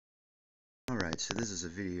So this is a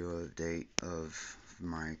video update of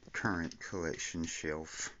my current collection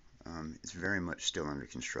shelf. It's very much still under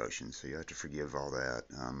construction, so you have to forgive all that.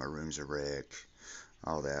 My room's a wreck,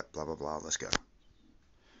 all that, blah blah blah. Let's go.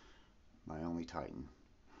 My only Titan.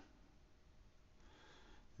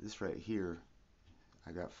 This right here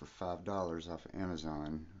I got for $5 off of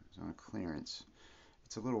Amazon. It's on clearance.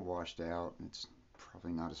 It's a little washed out. It's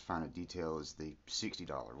probably not as fine a detail as the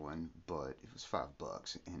 $60 one, but it was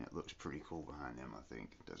 $5 and it looks pretty cool behind them. I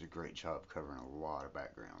think it does a great job covering a lot of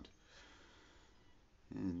background.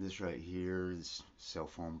 And this right here is cell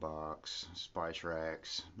phone box, spice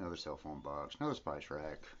racks, another cell phone box, another spice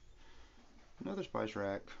rack, another spice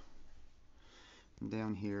rack. And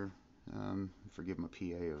down here, forgive my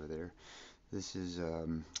PA over there. This is a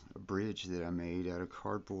bridge that I made out of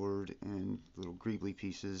cardboard and little greebly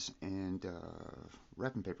pieces and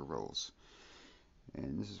wrapping paper rolls.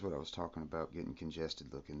 And this is what I was talking about, getting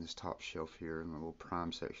congested looking. This top shelf here and the little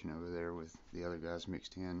prime section over there with the other guys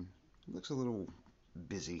mixed in. It looks a little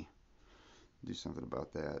busy. Do something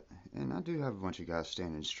about that. And I do have a bunch of guys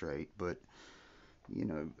standing straight, but you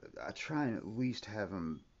know, I try and at least have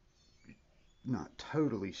them not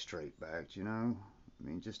totally straight backed, you know? I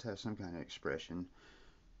mean, just have some kind of expression.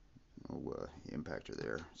 Oh, impactor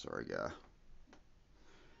there. Sorry, guy.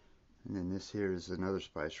 And then this here is another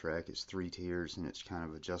spice rack. It's 3 tiers and it's kind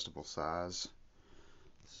of adjustable size.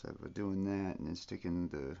 So by doing that and then sticking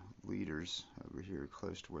the leaders over here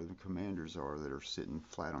close to where the commanders are that are sitting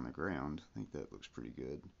flat on the ground, I think that looks pretty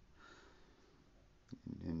good.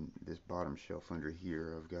 And then this bottom shelf under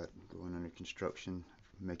here I've got going under construction,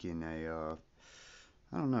 making a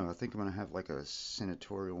I don't know, I think I'm going to have like a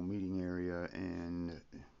senatorial meeting area, and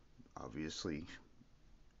obviously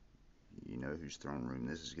you know whose throne room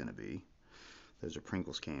this is going to be. Those are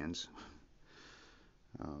Pringles cans.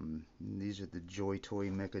 These are the Joy Toy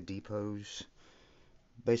Mecha Depots.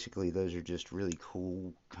 Basically those are just really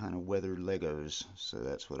cool kind of weathered Legos, so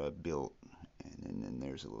that's what I built. And then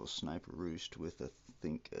there's a little sniper roost with, I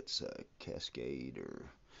think it's a Cascade or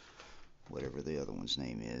whatever the other one's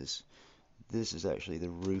name is. This is actually the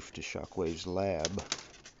roof to Shockwave's lab.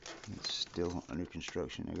 It's still under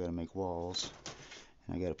construction. I gotta make walls,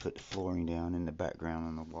 and I gotta put the flooring down in the background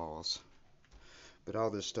on the walls. But all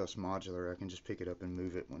this stuff's modular. I can just pick it up and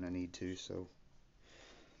move it when I need to. So,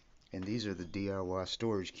 and these are the DIY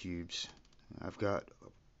storage cubes. I've got a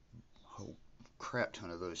whole crap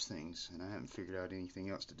ton of those things, and I haven't figured out anything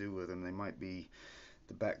else to do with them. They might be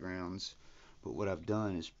the backgrounds. But what I've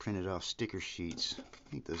done is printed off sticker sheets.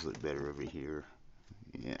 I think those look better over here.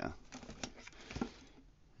 Yeah.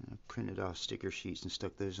 I printed off sticker sheets and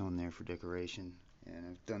stuck those on there for decoration. And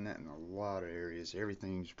I've done that in a lot of areas.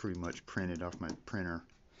 Everything's pretty much printed off my printer.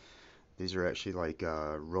 These are actually like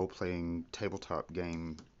role-playing tabletop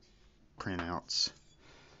game printouts.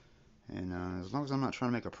 And as long as I'm not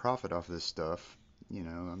trying to make a profit off this stuff, you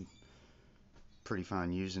know, I'm pretty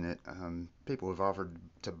fine using it. People have offered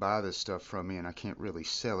to buy this stuff from me, and I can't really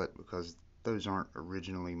sell it because those aren't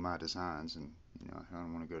originally my designs, and you know, I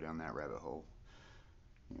don't want to go down that rabbit hole,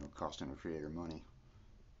 you know, costing a creator money.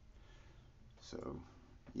 So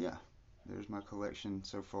yeah, there's my collection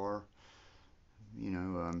so far. You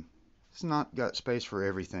know, it's not got space for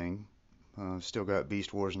everything. Still got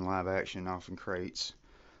Beast Wars and live action off in crates,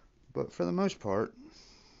 but for the most part,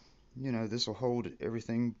 you know, this will hold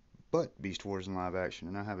everything but Beast Wars and live action,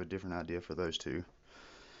 and I have a different idea for those two.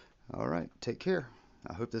 Alright, take care.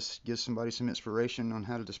 I hope this gives somebody some inspiration on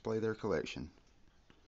how to display their collection.